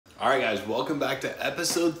All right, guys, welcome back to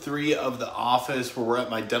episode 3 of The Office, where we're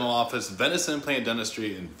at my dental office, Venice Implant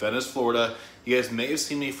Dentistry in Venice, Florida. You guys may have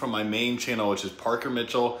seen me from my main channel, which is Parker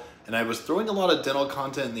Mitchell, and I was throwing a lot of dental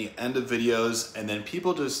content in the end of videos, and then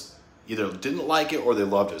people just either didn't like it or they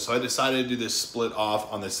loved it. So I decided to do this split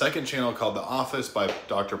off on the second channel called The Office by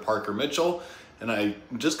Dr. Parker Mitchell, and I'm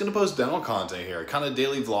just gonna post dental content here, kind of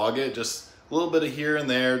daily vlog it, just a little bit of here and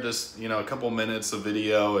there, just, you know, a couple minutes of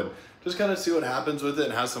video, and just kind of see what happens with it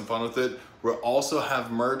and have some fun with it. We'll also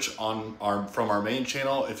have merch on from our main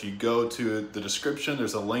channel. If you go to the description,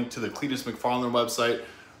 there's a link to the Cletus McFarland website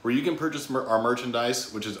where you can purchase our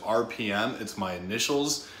merchandise, which is RPM. It's my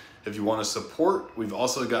initials. If you want to support, we've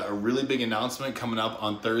also got a really big announcement coming up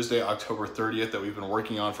on Thursday, October 30th that we've been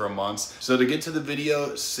working on for a month. So to get to the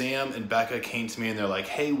video, Sam and Becca came to me and they're like,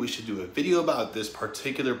 hey, we should do a video about this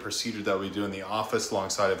particular procedure that we do in the office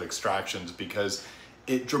alongside of extractions because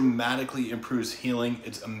it dramatically improves healing.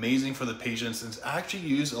 It's amazing for the patients. It's actually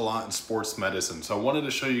used a lot in sports medicine. So I wanted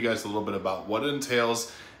to show you guys a little bit about what it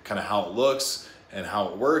entails, kind of how it looks and how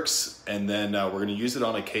it works. And then we're gonna use it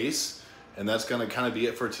on a case. And that's gonna kind of be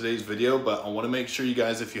it for today's video. But I wanna make sure you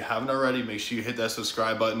guys, if you haven't already, make sure you hit that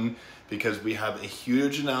subscribe button because we have a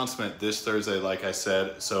huge announcement this Thursday, like I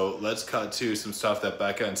said. So let's cut to some stuff that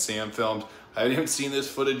Becca and Sam filmed. I haven't even seen this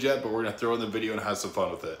footage yet, but we're gonna throw in the video and have some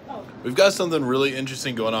fun with it. Oh. We've got something really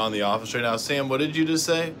interesting going on in the office right now. Sam, what did you just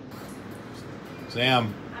say?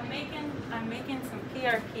 Sam. I'm making some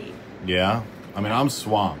PRP. Yeah? I mean, I'm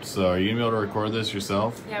swamped, so are you gonna be able to record this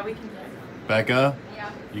yourself? Yeah, we can do it. Becca?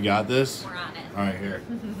 Yeah. You got this? We're on it. All right, here.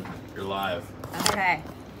 You're live. Okay.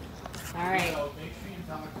 All right. So make sure you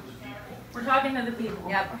talk to the people. We're talking to the people.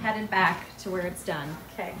 Yep, we're headed back to where it's done.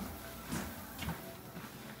 Okay.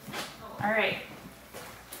 All right.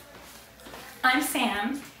 I'm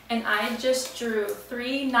Sam, and I just drew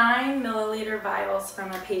 3 9-milliliter vials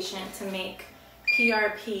from a patient to make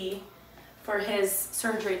PRP for his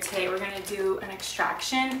surgery today. We're going to do an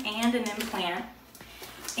extraction and an implant.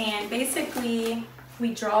 And basically,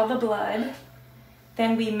 we draw the blood,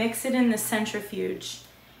 then we mix it in the centrifuge,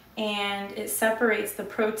 and it separates the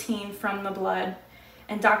protein from the blood.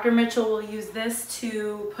 And Dr. Mitchell will use this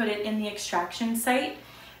to put it in the extraction site.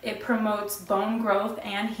 It promotes bone growth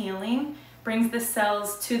and healing, brings the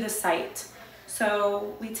cells to the site.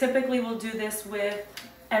 So we typically will do this with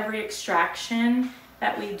every extraction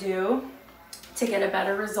that we do to get a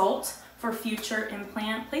better result for future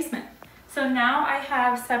implant placement. So now I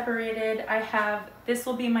have separated, this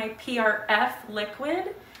will be my PRF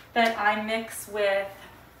liquid that I mix with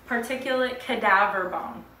particulate cadaver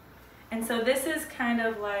bone. And so this is kind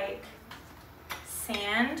of like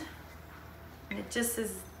sand, and it just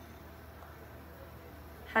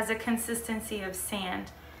has a consistency of sand.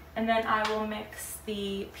 And then I will mix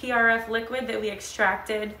the PRF liquid that we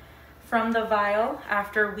extracted from the vial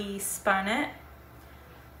after we spun it.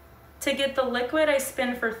 To get the liquid, I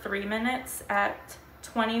spin for 3 minutes at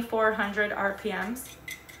 2400 RPMs.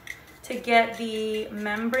 To get the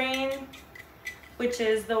membrane, which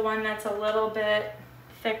is the one that's a little bit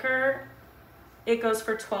thicker, it goes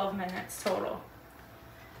for 12 minutes total.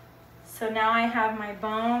 So now I have my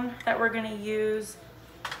bone that we're gonna use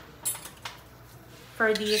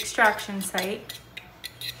for the extraction site.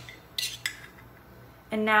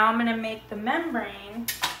 And now I'm gonna make the membrane.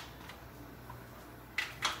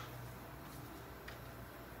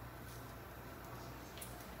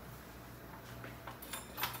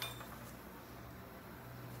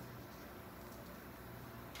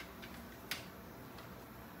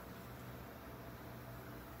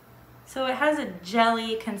 So it has a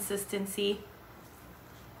jelly consistency.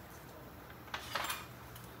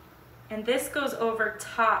 And this goes over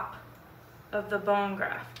top of the bone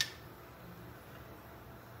graft.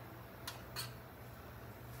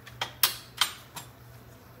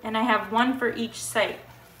 And I have one for each site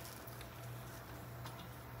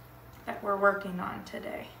that we're working on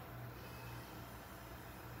today.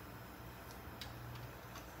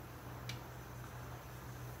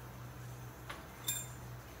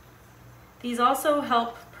 These also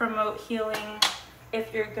help promote healing.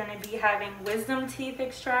 If you're going to be having wisdom teeth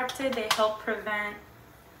extracted, they help prevent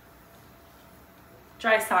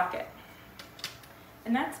dry socket.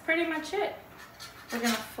 And that's pretty much it. We're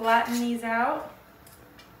going to flatten these out,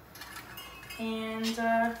 and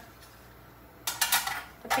the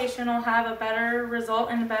patient will have a better result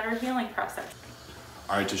and a better healing process.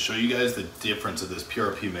 All right, to show you guys the difference that this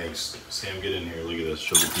PRP makes, Sam, get in here, look at this,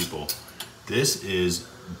 show the people. This is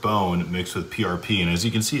bone mixed with PRP, and as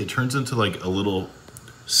you can see, it turns into like a little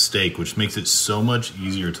steak, which makes it so much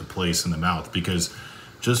easier to place in the mouth, because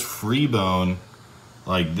just free bone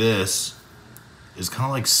like this is kind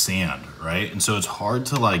of like sand, right? And so it's hard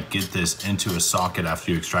to like get this into a socket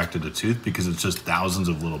after you extracted the tooth because it's just thousands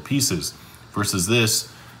of little pieces. Versus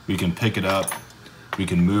this, we can pick it up, we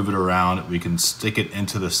can move it around, we can stick it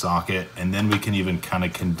into the socket, and then we can even kind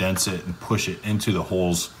of condense it and push it into the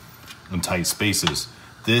holes and tight spaces.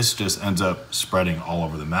 This just ends up spreading all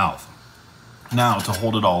over the mouth. Now, to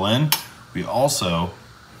hold it all in, we also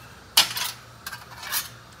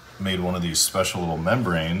made one of these special little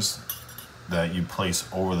membranes that you place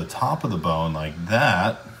over the top of the bone like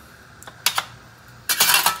that,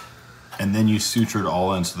 and then you suture it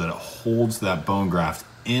all in so that it holds that bone graft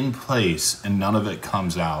in place and none of it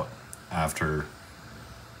comes out after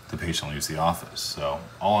the patient leaves the office. So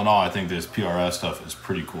all in all, I think this PRS stuff is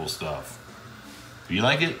pretty cool stuff. Do you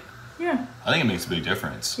like it? Yeah. I think it makes a big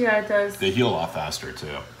difference. Yeah, it does. They heal a lot faster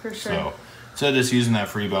too. For sure. So instead of just using that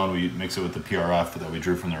free bone, we mix it with the PRF that we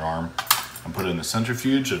drew from their arm and put it in the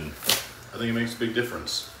centrifuge, and I think it makes a big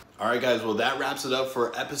difference. All right, guys, well, that wraps it up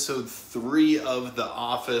for episode 3 of The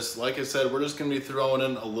Office. Like I said, we're just gonna be throwing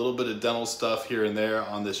in a little bit of dental stuff here and there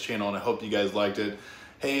on this channel, and I hope you guys liked it.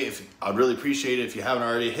 Hey, I'd really appreciate it if you haven't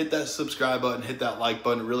already, hit that subscribe button, hit that like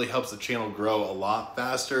button. It really helps the channel grow a lot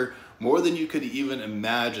faster, more than you could even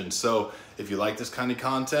imagine. So if you like this kind of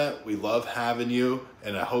content, we love having you,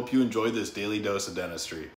 and I hope you enjoyed this daily dose of dentistry.